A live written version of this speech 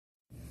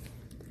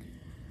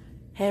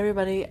Hey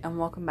everybody, and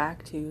welcome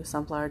back to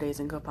Sunflower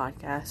Days and Go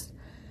podcast.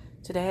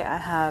 Today I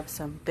have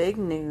some big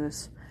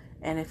news,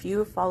 and if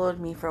you followed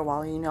me for a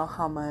while, you know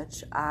how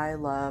much I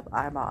love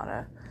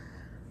Ibotta.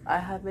 I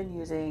have been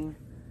using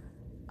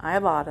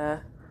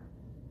Ibotta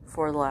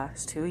for the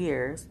last 2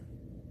 years,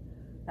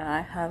 and I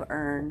have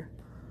earned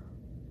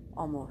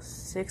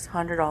almost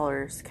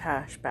 $600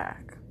 cash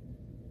back.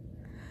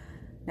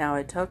 Now,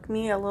 it took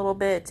me a little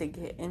bit to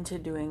get into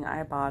doing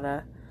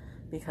Ibotta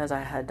because I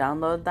had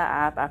downloaded the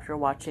app after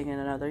watching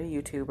another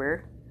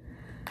YouTuber,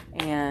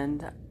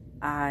 and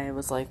I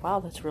was like, wow,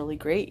 that's really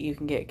great. You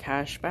can get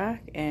cash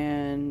back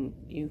and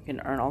you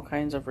can earn all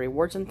kinds of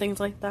rewards and things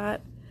like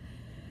that.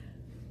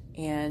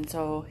 And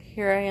so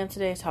here I am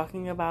today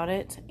talking about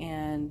it,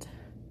 and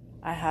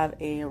I have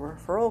a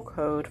referral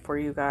code for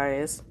you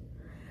guys,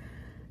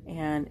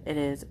 and it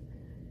is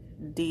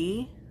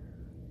D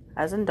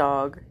as in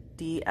dog,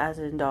 D as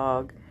in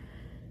dog,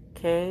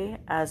 K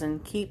as in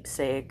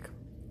keepsake,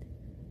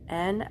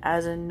 N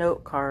as in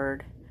note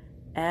card,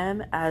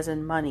 M as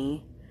in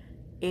money,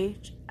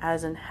 H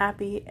as in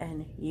happy,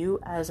 and U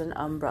as in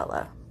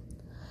umbrella.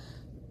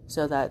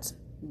 So that's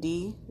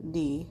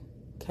DDKNMHU.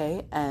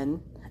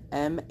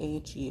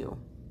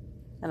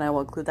 And I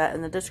will include that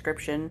in the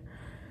description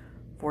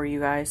for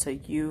you guys so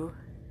you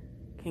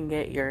can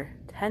get your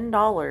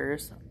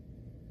 $10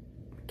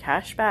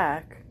 cash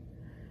back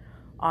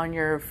on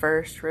your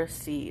first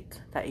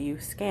receipt that you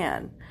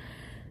scan.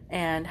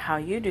 And how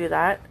you do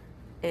that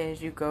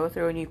is you go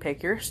through and you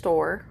pick your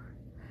store,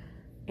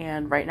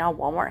 and right now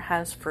Walmart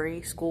has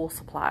free school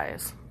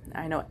supplies.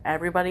 I know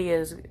everybody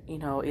is,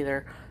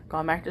 either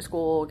going back to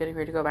school, getting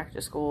ready to go back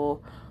to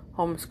school,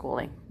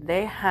 homeschooling.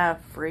 They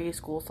have free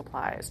school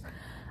supplies.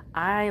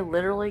 I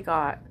literally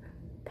got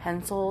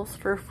pencils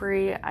for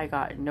free. I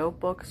got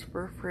notebooks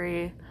for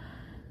free.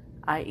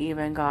 I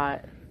even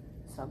got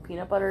some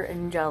peanut butter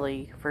and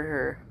jelly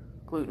for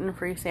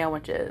gluten-free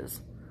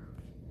sandwiches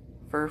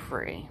for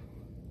free.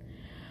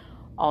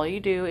 All you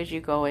do is you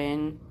go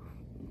in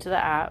to the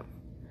app.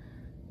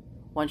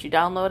 Once you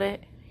download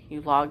it,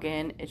 you log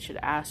in. It should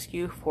ask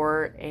you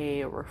for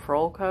a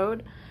referral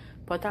code.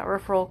 Put that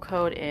referral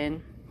code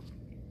in.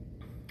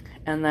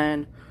 And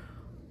then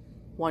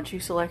once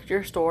you select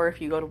your store, if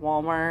you go to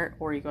Walmart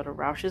or you go to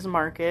Roush's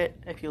Market,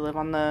 if you live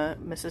on the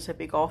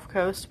Mississippi Gulf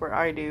Coast where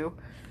I do,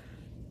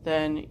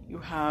 then you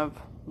have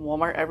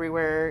Walmart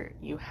everywhere.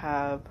 You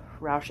have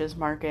Roush's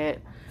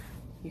Market.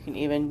 You can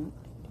even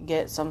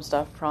get some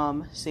stuff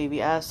from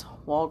CVS,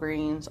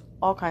 Walgreens,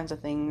 all kinds of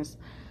things.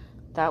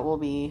 That will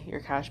be your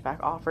cashback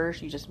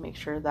offers. You just make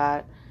sure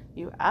that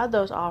you add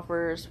those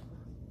offers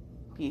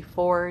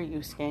before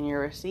you scan your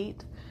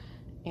receipt.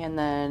 And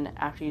then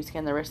after you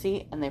scan the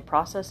receipt and they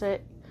process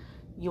it,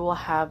 you will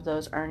have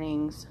those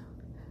earnings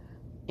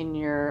in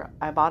your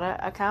Ibotta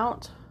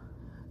account.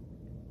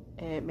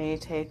 It may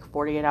take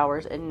 48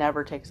 hours. It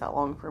never takes that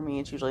long for me.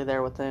 It's usually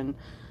there within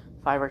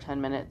 5 or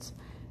 10 minutes.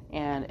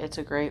 And it's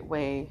a great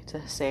way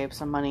to save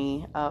some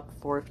money up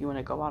for if you want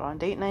to go out on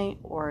date night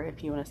or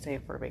if you want to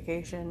save for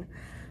vacation.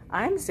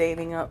 I'm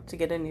saving up to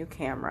get a new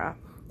camera.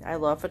 I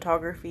love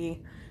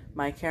photography.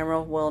 My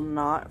camera will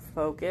not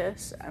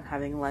focus. I'm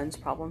having lens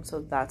problems,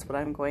 so that's what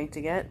I'm going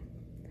to get.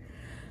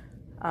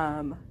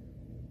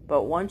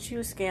 But once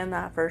you scan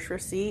that first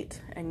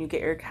receipt and you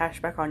get your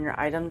cash back on your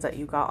items that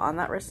you got on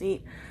that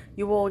receipt,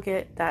 you will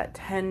get that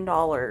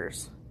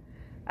 $10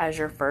 as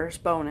your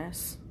first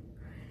bonus.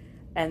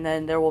 And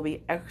then there will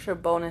be extra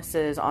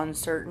bonuses on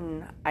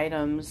certain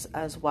items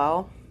as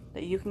well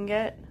that you can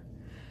get.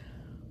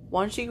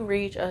 Once you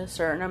reach a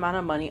certain amount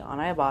of money on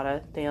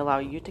Ibotta, they allow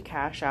you to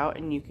cash out,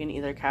 and you can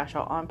either cash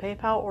out on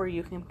PayPal or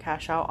you can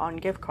cash out on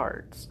gift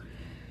cards.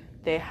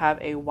 They have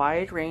a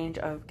wide range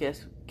of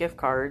gift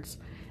cards,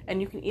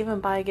 and you can even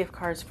buy gift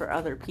cards for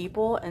other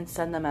people and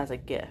send them as a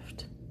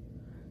gift.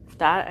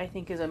 That I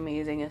think is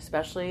amazing,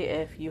 especially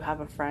if you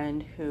have a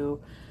friend,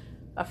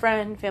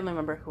 family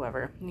member,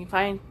 whoever.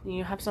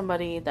 You have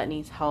somebody that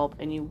needs help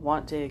and you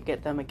want to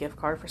get them a gift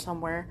card for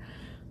somewhere,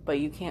 but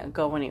you can't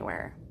go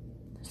anywhere.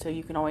 So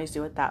you can always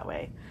do it that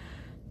way.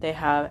 They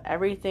have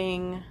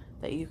everything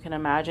that you can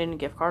imagine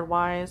gift card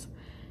wise,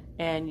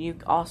 and you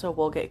also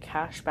will get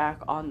cash back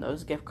on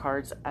those gift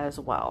cards as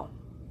well.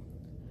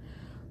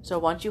 So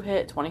once you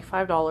hit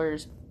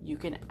 $25, you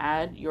can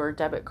add your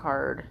debit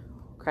card,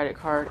 credit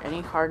card,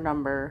 any card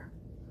number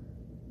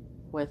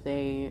with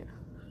a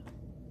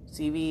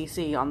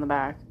CVC on the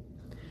back.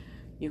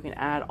 You can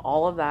add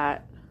all of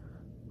that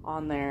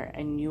on there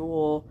and you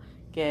will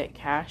get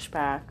cash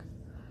back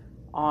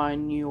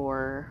on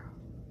your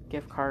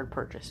gift card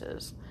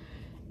purchases.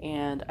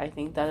 And I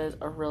think that is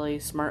a really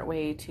smart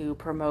way to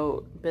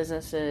promote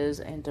businesses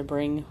and to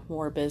bring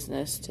more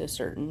business to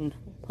certain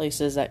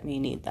places that may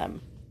need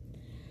them.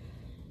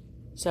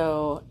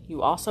 So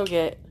you also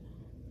get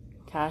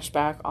cash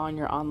back on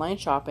your online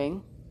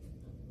shopping,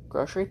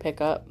 grocery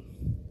pickup,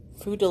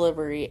 food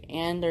delivery,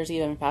 and there's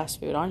even fast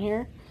food on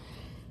here.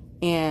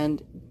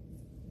 And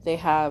they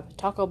have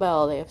Taco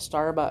Bell, they have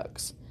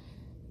Starbucks,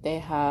 they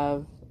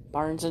have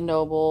Barnes &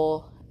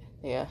 Noble,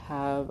 They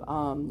have,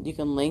 you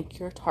can link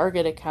your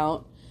Target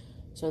account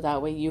so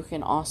that way you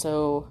can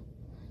also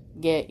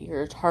get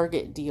your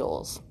Target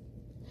deals.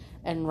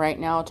 And right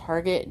now,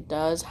 Target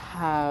does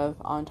have,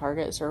 on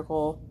Target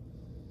Circle,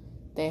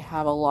 they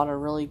have a lot of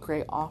really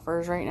great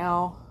offers right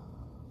now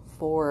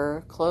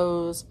for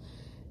clothes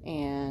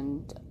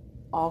and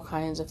all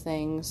kinds of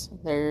things.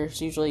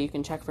 There's usually, you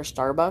can check for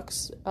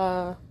Starbucks,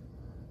 the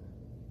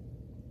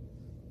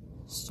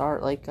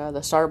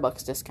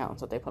Starbucks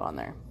discounts that they put on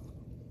there.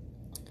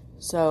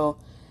 So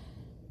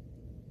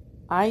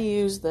I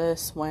used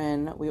this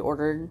when we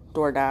ordered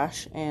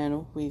DoorDash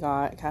and we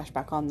got cash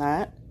back on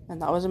that,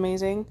 and that was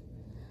amazing.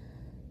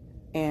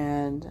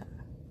 And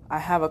I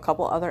have a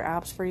couple other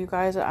apps for you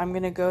guys that I'm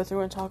going to go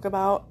through and talk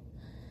about,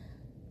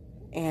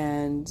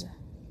 and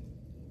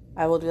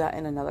I will do that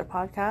in another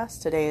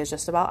podcast. Today is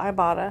just about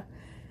Ibotta.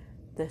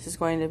 This is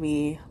going to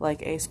be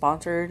like a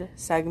sponsored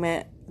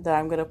segment that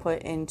I'm going to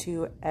put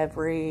into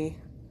every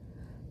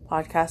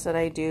podcast that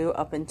I do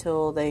up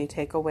until they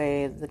take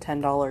away the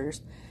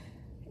 $10.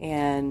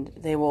 And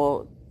they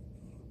will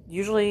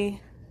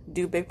usually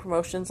do big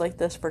promotions like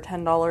this for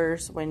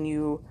 $10. When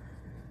you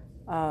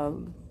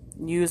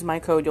use my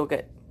code, you'll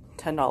get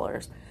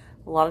 $10.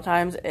 A lot of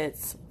times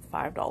it's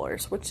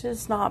 $5, which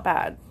is not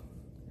bad.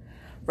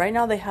 Right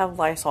now they have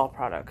Lysol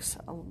products.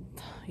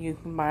 You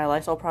can buy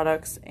Lysol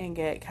products and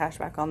get cash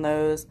back on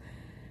those,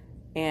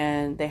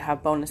 and they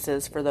have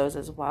bonuses for those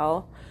as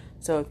well.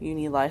 So if you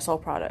need Lysol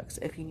products,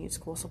 if you need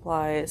school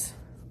supplies,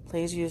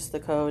 please use the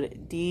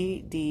code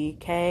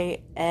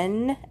DDKNMHU.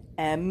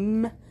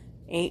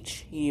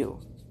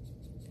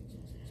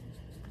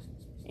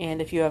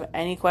 And if you have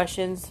any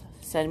questions,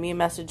 send me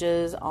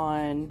messages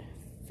on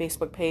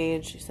Facebook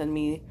page, send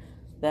me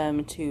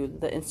them to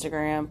the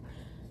Instagram,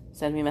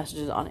 send me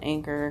messages on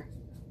Anchor,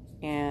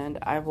 and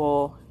I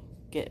will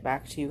get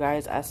back to you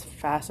guys as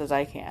fast as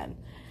I can.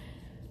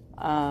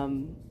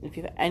 If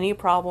you have any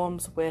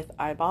problems with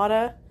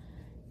Ibotta,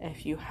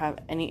 if you have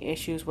any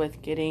issues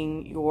with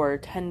getting your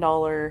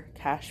 $10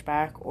 cash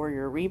back or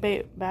your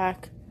rebate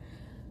back,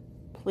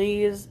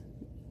 please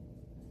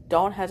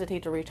don't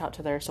hesitate to reach out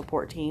to their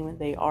support team.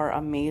 They are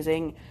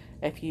amazing.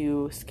 If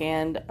you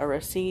scanned a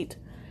receipt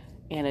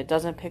and it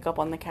doesn't pick up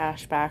on the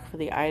cash back for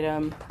the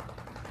item,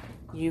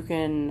 you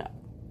can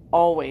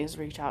always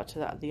reach out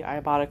to the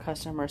Ibotta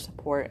customer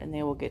support and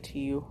they will get to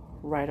you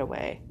right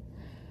away.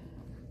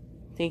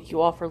 Thank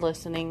you all for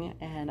listening,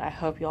 and I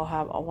hope you all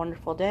have a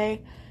wonderful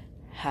day.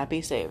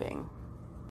 Happy saving.